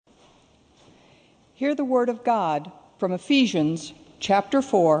Hear the word of God from Ephesians chapter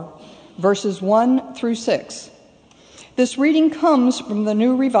 4, verses 1 through 6. This reading comes from the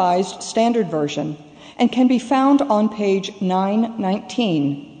New Revised Standard Version and can be found on page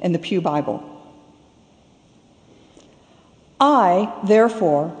 919 in the Pew Bible. I,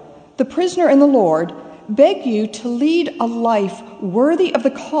 therefore, the prisoner in the Lord, beg you to lead a life worthy of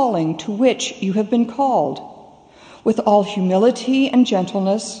the calling to which you have been called, with all humility and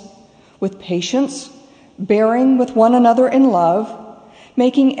gentleness, with patience, bearing with one another in love,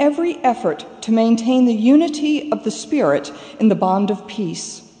 making every effort to maintain the unity of the Spirit in the bond of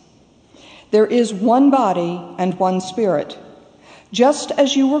peace. There is one body and one Spirit, just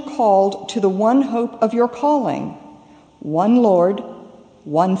as you were called to the one hope of your calling, one Lord,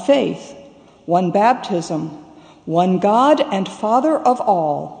 one faith, one baptism, one God and Father of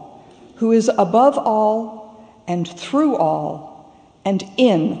all, who is above all and through all and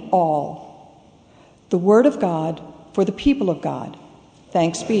in all. The word of God for the people of God.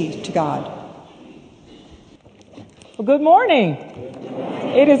 Thanks be to God. Well, good morning.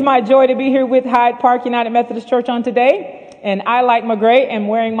 It is my joy to be here with Hyde Park United Methodist Church on today. And I, like McGray, am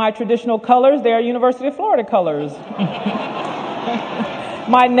wearing my traditional colors. They are University of Florida colors.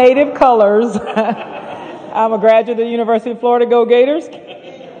 My native colors. I'm a graduate of the University of Florida. Go Gators.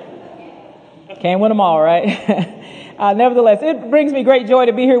 Can't win them all, right? Nevertheless, it brings me great joy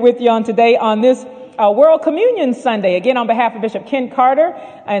to be here with you on today on this World Communion Sunday. Again, on behalf of Bishop Ken Carter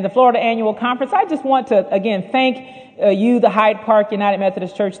and the Florida Annual Conference, I just want to, again, thank you, the Hyde Park United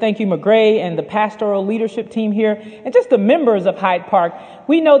Methodist Church. Thank you, McGray, and the pastoral leadership team here, and just the members of Hyde Park.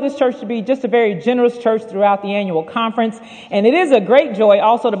 We know this church to be just a very generous church throughout the annual conference, and it is a great joy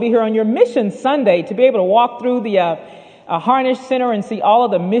also to be here on your Mission Sunday, to be able to walk through the Harnish Center and see all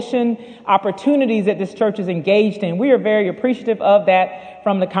of the mission opportunities that this church is engaged in. We are very appreciative of that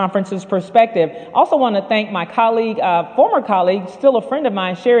from the conference's perspective. Also want to thank my colleague, former colleague, still a friend of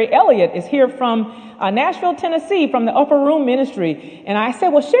mine, Sherry Elliott, is here from Nashville, Tennessee, from the Upper Room Ministry. And I said,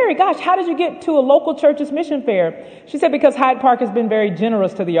 well, Sherry, gosh, how did you get to a local church's mission fair? She said, because Hyde Park has been very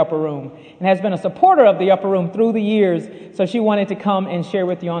generous to the Upper Room and has been a supporter of the Upper Room through the years. So she wanted to come and share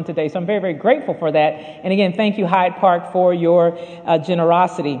with you on today. So I'm very, very grateful for that. And again, thank you, Hyde Park, for your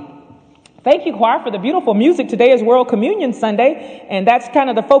generosity. Thank you, choir, for the beautiful music. Today is World Communion Sunday, and that's kind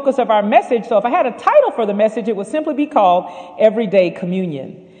of the focus of our message. So if I had a title for the message, it would simply be called Everyday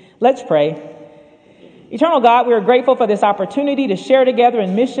Communion. Let's pray. Eternal God, we are grateful for this opportunity to share together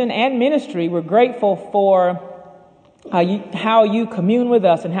in mission and ministry. We're grateful for how you commune with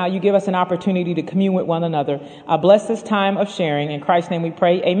us and how you give us an opportunity to commune with one another. Bless this time of sharing. In Christ's name we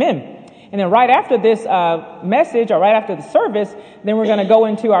pray, amen. And then right after this message, or right after the service, then we're going to go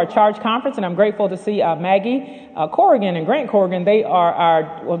into our charge conference. And I'm grateful to see Maggie Corrigan and Grant Corrigan. They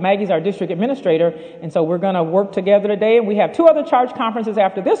are Maggie's our district administrator. And so we're going to work together today. And we have two other charge conferences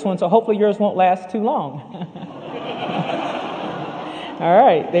after this one. So hopefully yours won't last too long. All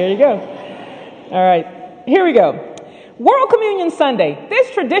right, there you go. All right, here we go. World Communion Sunday.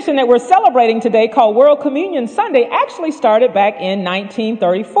 This tradition that we're celebrating today, called World Communion Sunday, actually started back in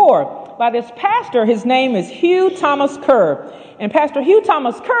 1934 by this pastor. His name is Hugh Thomas Kerr. And Pastor Hugh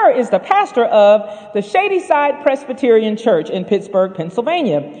Thomas Kerr is the pastor of the Shadyside Presbyterian Church in Pittsburgh,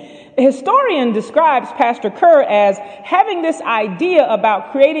 Pennsylvania. A historian describes Pastor Kerr as having this idea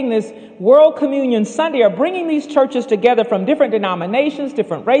about creating this World Communion Sunday, or bringing these churches together from different denominations,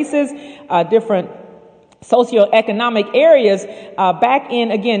 different races, different socioeconomic areas back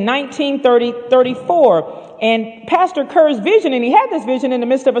in, again, 1934. And Pastor Kerr's vision, and he had this vision in the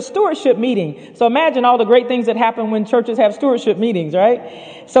midst of a stewardship meeting. So imagine all the great things that happen when churches have stewardship meetings, right?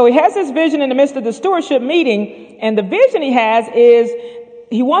 So he has this vision in the midst of the stewardship meeting, and the vision he has is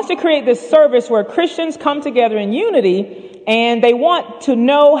he wants to create this service where Christians come together in unity, and they want to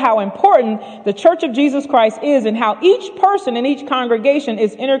know how important the Church of Jesus Christ is and how each person in each congregation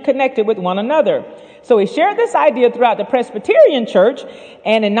is interconnected with one another. So he shared this idea throughout the Presbyterian Church,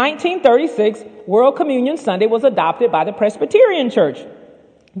 and in 1936, World Communion Sunday was adopted by the Presbyterian Church.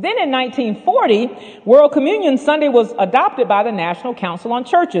 Then in 1940, World Communion Sunday was adopted by the National Council on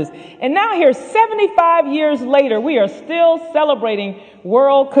Churches. And now here, 75 years later, we are still celebrating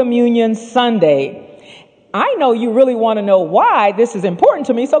World Communion Sunday. I know you really want to know why this is important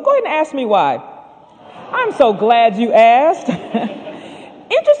to me, so go ahead and ask me why. I'm so glad you asked.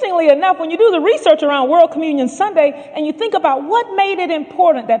 Interestingly enough, when you do the research around World Communion Sunday and you think about what made it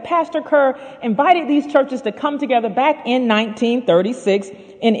important that Pastor Kerr invited these churches to come together back in 1936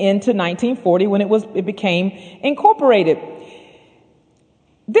 and into 1940 when it became incorporated.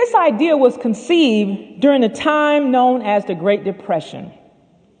 This idea was conceived during a time known as the Great Depression.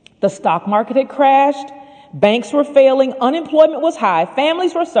 The stock market had crashed. Banks were failing. Unemployment was high.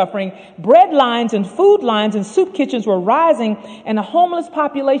 Families were suffering. Bread lines and food lines and soup kitchens were rising. And the homeless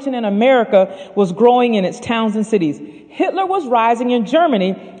population in America was growing in its towns and cities. Hitler was rising in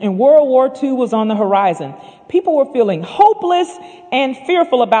Germany, and World War II was on the horizon. People were feeling hopeless and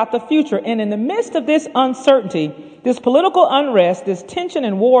fearful about the future. And in the midst of this uncertainty, this political unrest, this tension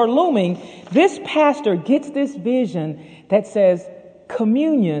and war looming, this pastor gets this vision that says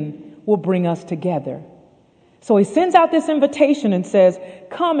communion will bring us together. So he sends out this invitation and says,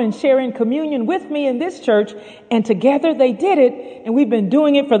 come and share in communion with me in this church. And together they did it. And we've been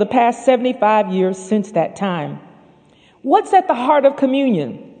doing it for the past 75 years since that time. What's at the heart of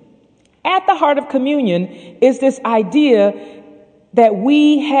communion? At the heart of communion is this idea that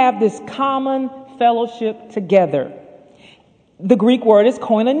we have this common fellowship together. The Greek word is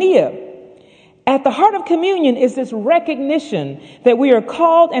koinonia. At the heart of communion is this recognition that we are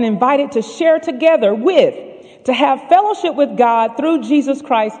called and invited to share together with, to have fellowship with God through Jesus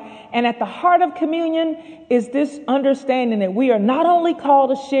Christ. And at the heart of communion is this understanding that we are not only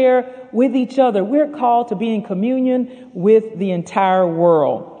called to share with each other, we're called to be in communion with the entire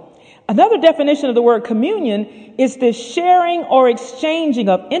world. Another definition of the word communion is this sharing or exchanging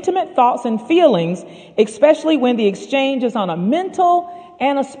of intimate thoughts and feelings, especially when the exchange is on a mental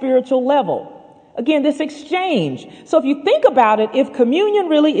and a spiritual level. Again, this exchange. So if you think about it, if communion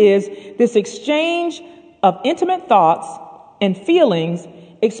really is this exchange of intimate thoughts and feelings,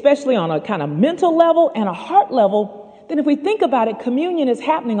 especially on a kind of mental level and a heart level, then if we think about it, communion is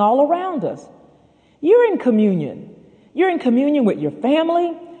happening all around us. You're in communion. You're in communion with your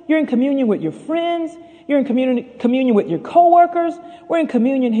family. You're in communion with your friends. You're in communion with your coworkers. We're in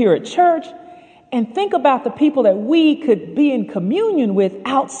communion here at church. And think about the people that we could be in communion with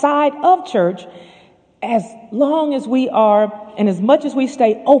outside of church, as long as we are and as much as we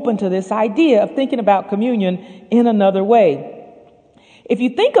stay open to this idea of thinking about communion in another way. If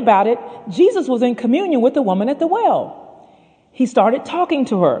you think about it, Jesus was in communion with the woman at the well. He started talking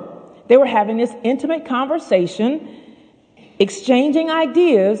to her. They were having this intimate conversation, exchanging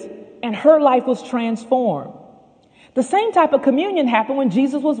ideas, and her life was transformed. The same type of communion happened when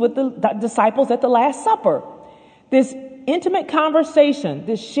Jesus was with the disciples at the Last Supper. This intimate conversation,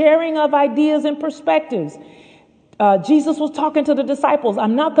 this sharing of ideas and perspectives. Jesus was talking to the disciples.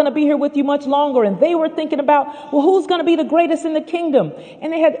 I'm not going to be here with you much longer. And they were thinking about, well, who's going to be the greatest in the kingdom?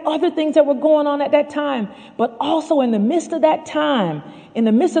 And they had other things that were going on at that time. But also in the midst of that time, in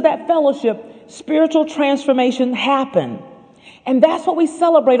the midst of that fellowship, spiritual transformation happened. And that's what we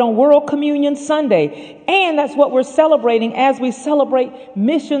celebrate on World Communion Sunday. And that's what we're celebrating as we celebrate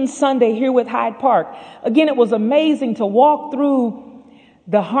Mission Sunday here with Hyde Park. Again, it was amazing to walk through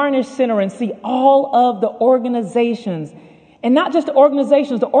the Harnish Center and see all of the organizations. And not just the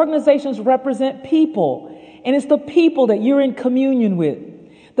organizations represent people. And it's the people that you're in communion with,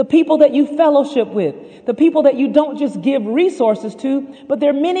 the people that you fellowship with, the people that you don't just give resources to, but there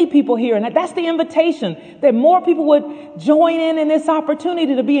are many people here. And that's the invitation, that more people would join in this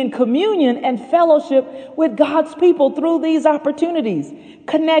opportunity to be in communion and fellowship with God's people through these opportunities,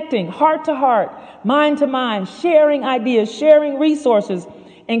 connecting heart to heart, mind to mind, sharing ideas, sharing resources,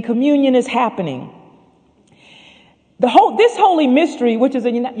 and communion is happening. This holy mystery, which is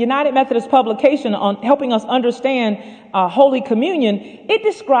a United Methodist publication on helping us understand Holy Communion, it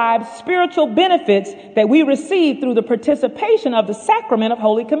describes spiritual benefits that we receive through the participation of the sacrament of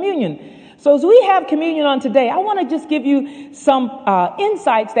Holy Communion. So as we have communion on today, I want to just give you some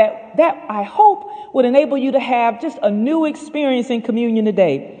insights that I hope would enable you to have just a new experience in communion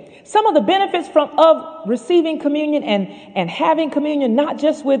today. Some of the benefits of receiving communion and having communion, not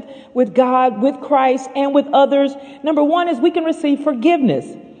just with God, with Christ, and with others. Number one is we can receive forgiveness.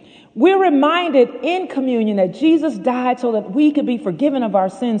 We're reminded in communion that Jesus died so that we could be forgiven of our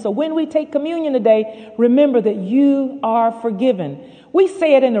sins. So when we take communion today, remember that you are forgiven. We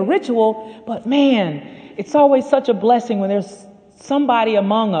say it in a ritual, but man, it's always such a blessing when there's somebody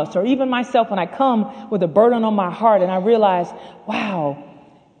among us, or even myself, when I come with a burden on my heart and I realize, wow,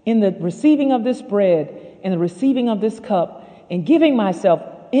 in the receiving of this bread and the receiving of this cup and giving myself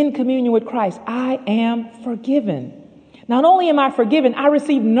in communion with Christ, I am forgiven. Not only am I forgiven, I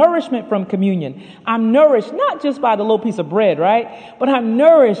receive nourishment from communion. I'm nourished not just by the little piece of bread, right? But I'm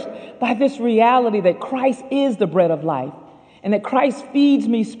nourished by this reality that Christ is the bread of life and that Christ feeds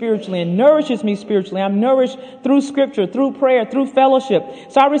me spiritually and nourishes me spiritually. I'm nourished through scripture, through prayer, through fellowship.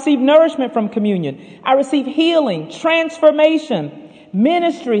 So I receive nourishment from communion. I receive healing, transformation.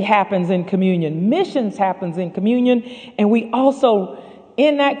 Ministry happens in communion. Missions happens in communion. And we also,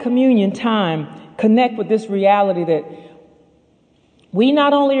 in that communion time, connect with this reality that We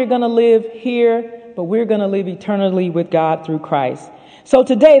not only are going to live here, but we're going to live eternally with God through Christ. So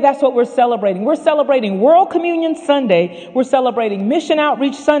today, that's what we're celebrating. We're celebrating World Communion Sunday. We're celebrating Mission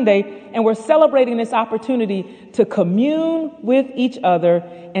Outreach Sunday. And we're celebrating this opportunity to commune with each other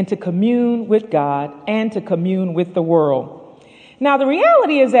and to commune with God and to commune with the world. Now, the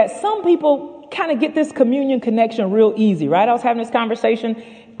reality is that some people kind of get this communion connection real easy, right? I was having this conversation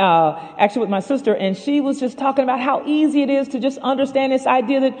actually with my sister, and she was just talking about how easy it is to just understand this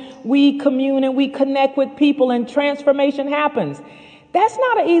idea that we commune and we connect with people and transformation happens. That's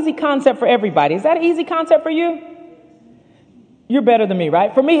not an easy concept for everybody. Is that an easy concept for you? You're better than me,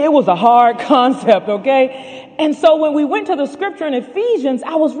 right? For me, it was a hard concept, okay? And so when we went to the scripture in Ephesians,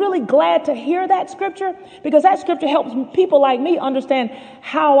 I was really glad to hear that scripture, because that scripture helps people like me understand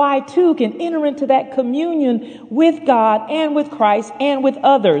how I too can enter into that communion with God and with Christ and with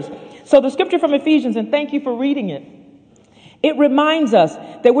others. So the scripture from Ephesians, and thank you for reading it, it reminds us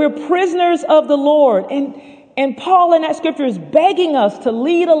that we're prisoners of the Lord. And Paul in that scripture is begging us to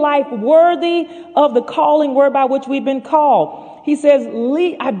lead a life worthy of the calling whereby which we've been called. He says,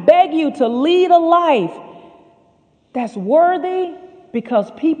 I beg you to lead a life that's worthy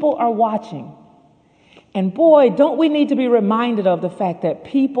because people are watching. And boy, don't we need to be reminded of the fact that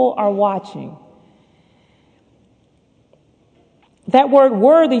people are watching. That word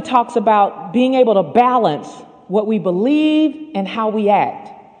worthy talks about being able to balance what we believe and how we act.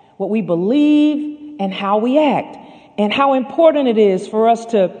 What we believe and how we act. And how important it is for us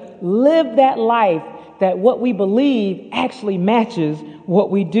to live that life that what we believe actually matches what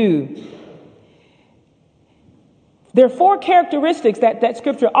we do. There are 4 characteristics that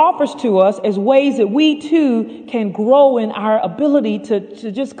scripture offers to us as ways that we too can grow in our ability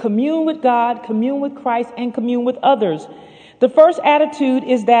to just commune with God, commune with Christ, and commune with others. The first attitude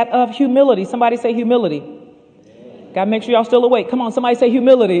is that of humility. Somebody say humility. Got to make sure y'all still awake. Come on, somebody say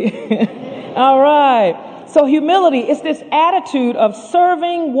humility. All right. So humility is this attitude of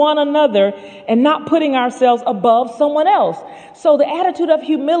serving one another and not putting ourselves above someone else. So the attitude of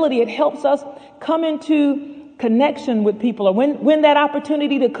humility, it helps us come into connection with people, or when that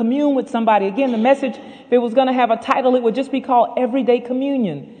opportunity to commune with somebody. Again, the message, if it was going to have a title, it would just be called Everyday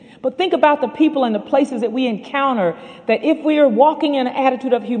Communion. But think about the people and the places that we encounter, that if we are walking in an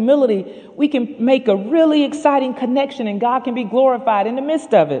attitude of humility, we can make a really exciting connection and God can be glorified in the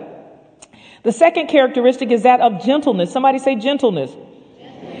midst of it. The second characteristic is that of gentleness. Somebody say gentleness.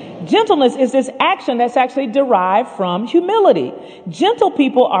 Gentleness is this action that's actually derived from humility. Gentle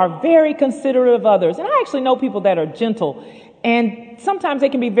people are very considerate of others. And I actually know people that are gentle. And sometimes they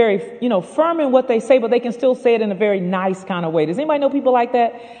can be very, firm in what they say, but they can still say it in a very nice kind of way. Does anybody know people like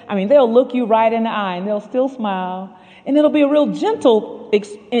that? I mean, they'll look you right in the eye and they'll still smile. And it'll be a real gentle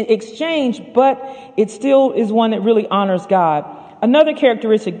exchange, but it still is one that really honors God. Another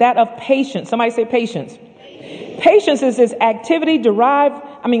characteristic, that of patience. Somebody say patience. Patience is this activity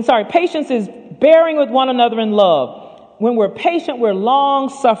patience is bearing with one another in love. When we're patient, we're long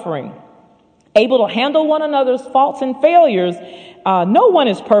suffering, able to handle one another's faults and failures. No one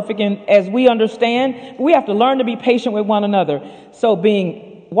is perfect, and as we understand, we have to learn to be patient with one another. So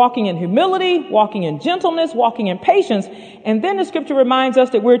walking in humility, walking in gentleness, walking in patience. And then the scripture reminds us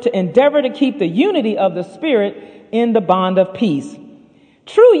that we're to endeavor to keep the unity of the Spirit in the bond of peace.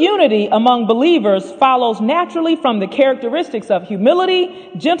 True unity among believers follows naturally from the characteristics of humility,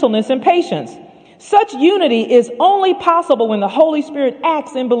 gentleness, and patience. Such unity is only possible when the Holy Spirit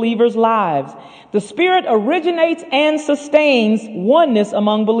acts in believers' lives. The Spirit originates and sustains oneness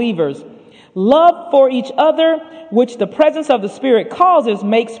among believers. Love for each other, which the presence of the Spirit causes,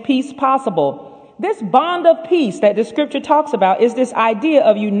 makes peace possible. This bond of peace that the scripture talks about is this idea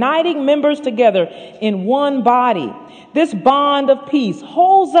of uniting members together in one body. This bond of peace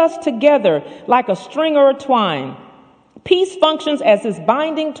holds us together like a string or a twine. Peace functions as this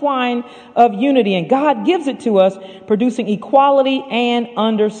binding twine of unity, and God gives it to us, producing equality and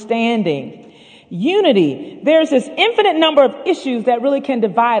understanding. Unity, there's this infinite number of issues that really can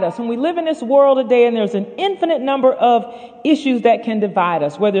divide us. When we live in this world today, and there's an infinite number of issues that can divide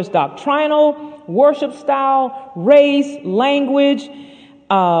us, whether it's doctrinal, worship style, race, language,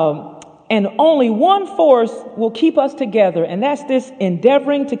 and only one force will keep us together, and that's this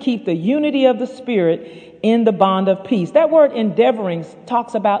endeavoring to keep the unity of the Spirit in the bond of peace. That word endeavoring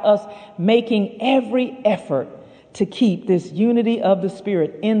talks about us making every effort to keep this unity of the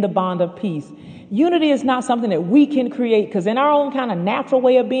Spirit in the bond of peace. Unity is not something that we can create, because in our own kind of natural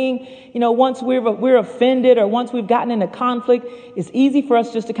way of being, once we're offended or once we've gotten into conflict, it's easy for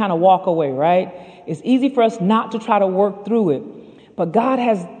us just to kind of walk away, right? It's easy for us not to try to work through it. But God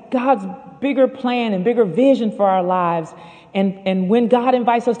has God's bigger plan and bigger vision for our lives. And when God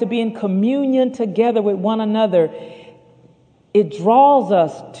invites us to be in communion together with one another, it draws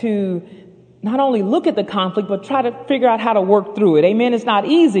us to not only look at the conflict, but try to figure out how to work through it. Amen. It's not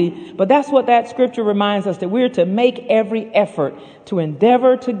easy, but that's what that scripture reminds us, that we're to make every effort to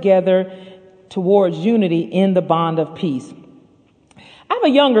endeavor together towards unity in the bond of peace. I have a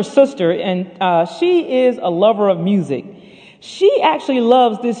younger sister, and she is a lover of music. She actually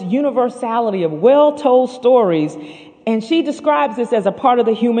loves this universality of well-told stories, and she describes this as a part of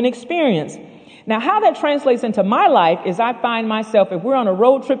the human experience. Now, how that translates into my life is I find myself, if we're on a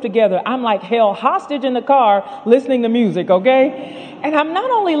road trip together, I'm like held hostage in the car listening to music, okay? And I'm not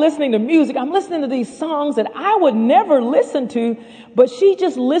only listening to music, I'm listening to these songs that I would never listen to, but she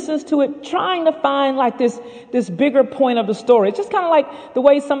just listens to it, trying to find like this bigger point of the story. It's just kind of like the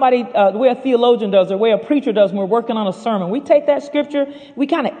way the way a theologian does, or the way a preacher does when we're working on a sermon. We take that scripture, we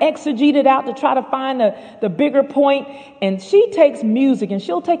kind of exegete it out to try to find the bigger point. And she takes music and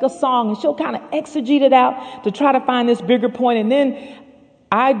she'll take a song and she'll kind of exegete it out to try to find this bigger point. And then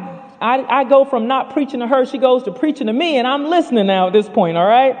I go from not preaching to her, she goes to preaching to me, and I'm listening now at this point, all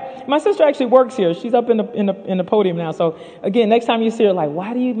right? My sister actually works here. She's up in the podium now. So again, next time you see her, like,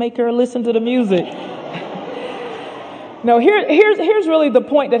 why do you make her listen to the music? No, here's really the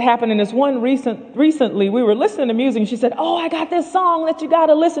point that happened in this one recently. We were listening to music, and she said, oh, I got this song that you got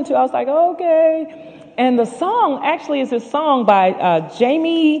to listen to. I was like, okay. And the song actually is this song by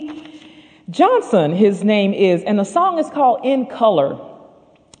Jamie Johnson, his name is, and the song is called In Color.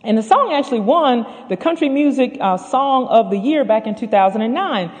 And the song actually won the Country Music Song of the Year back in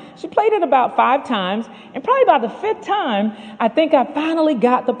 2009. She played it about 5 times, and probably about the 5th time, I think I finally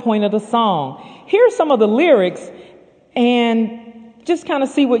got the point of the song. Here's some of the lyrics, and just kind of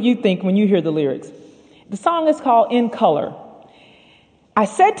see what you think when you hear the lyrics. The song is called In Color. I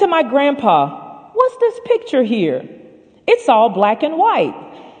said to my grandpa, what's this picture here? It's all black and white.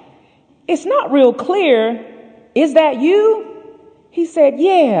 It's not real clear. Is that you? He said,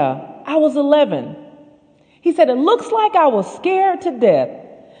 yeah, I was 11. He said, it looks like I was scared to death,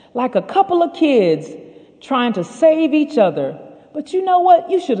 like a couple of kids trying to save each other. But you know what?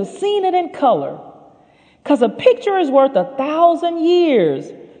 You should have seen it in color. Because a picture is worth 1,000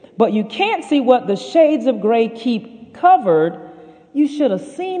 years, but you can't see what the shades of gray keep covered. You should have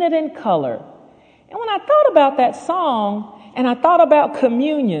seen it in color. And when I thought about that song, and I thought about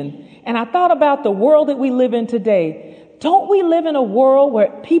communion, and I thought about the world that we live in today, don't we live in a world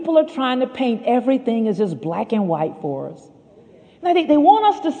where people are trying to paint everything as just black and white for us? Now, they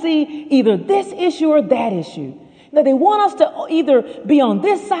want us to see either this issue or that issue. Now, they want us to either be on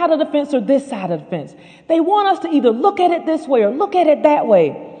this side of the fence or this side of the fence. They want us to either look at it this way or look at it that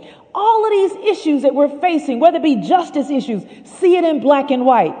way. All of these issues that we're facing, whether it be justice issues, see it in black and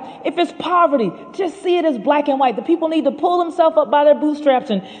white. If it's poverty, just see it as black and white. The people need to pull themselves up by their bootstraps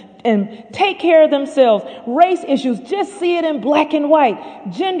and take care of themselves. Race issues, just see it in black and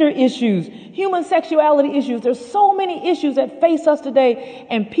white. Gender issues, human sexuality issues. There's so many issues that face us today,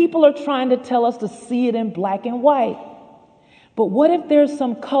 and people are trying to tell us to see it in black and white. But what if there's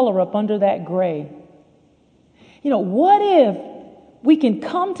some color up under that gray? What if we can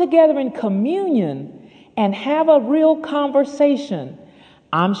come together in communion and have a real conversation?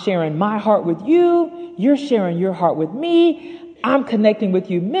 I'm sharing my heart with you. You're sharing your heart with me. I'm connecting with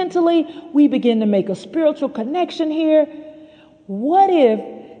you mentally. We begin to make a spiritual connection here. What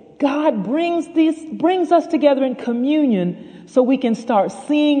if God brings us together in communion so we can start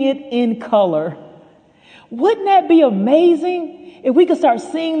seeing it in color? Wouldn't that be amazing if we could start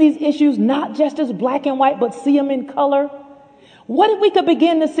seeing these issues not just as black and white, but see them in color? What if we could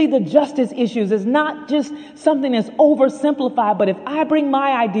begin to see the justice issues as not just something that's oversimplified, but if I bring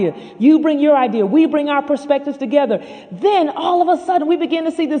my idea, you bring your idea, we bring our perspectives together, then all of a sudden we begin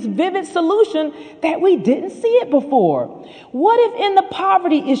to see this vivid solution that we didn't see it before. What if in the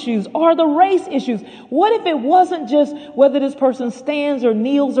poverty issues or the race issues, what if it wasn't just whether this person stands or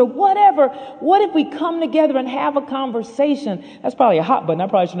kneels or whatever? What if we come together and have a conversation? That's probably a hot button. I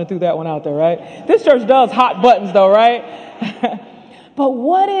probably shouldn't have threw that one out there, right? This church does hot buttons though, right? But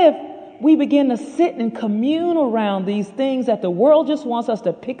what if we begin to sit and commune around these things that the world just wants us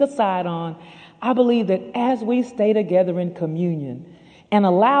to pick a side on? I believe that as we stay together in communion and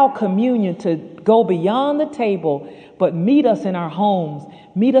allow communion to go beyond the table, but meet us in our homes,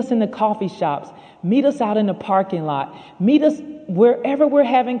 meet us in the coffee shops, meet us out in the parking lot, meet us wherever we're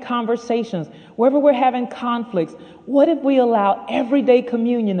having conversations, wherever we're having conflicts. What if we allow everyday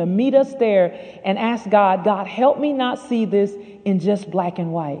communion to meet us there and ask God, help me not see this in just black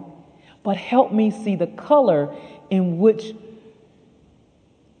and white, but help me see the color in which,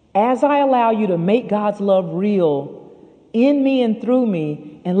 as I allow you to make God's love real in me and through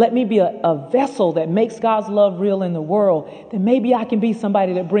me, and let me be a vessel that makes God's love real in the world, then maybe I can be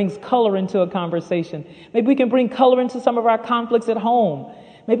somebody that brings color into a conversation. Maybe we can bring color into some of our conflicts at home.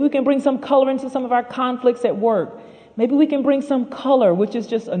 Maybe we can bring some color into some of our conflicts at work. Maybe we can bring some color, which is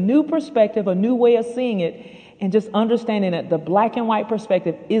just a new perspective, a new way of seeing it, and just understanding that the black and white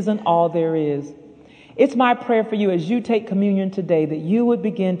perspective isn't all there is. It's my prayer for you as you take communion today that you would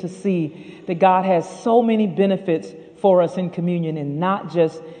begin to see that God has so many benefits for us in communion, and not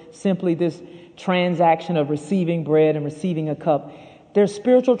just simply this transaction of receiving bread and receiving a cup. There's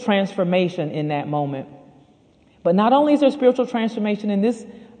spiritual transformation in that moment. But not only is there spiritual transformation in this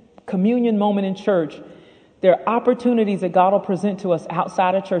communion moment in church, there are opportunities that God will present to us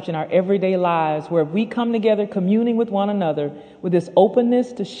outside of church in our everyday lives, where if we come together communing with one another with this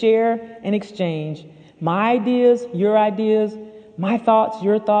openness to share and exchange my ideas, my thoughts,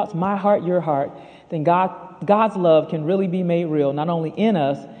 your thoughts, my heart, your heart, then God's love can really be made real, not only in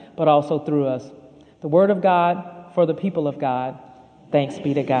us, but also through us. The word of God for the people of God. Thanks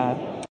be to God.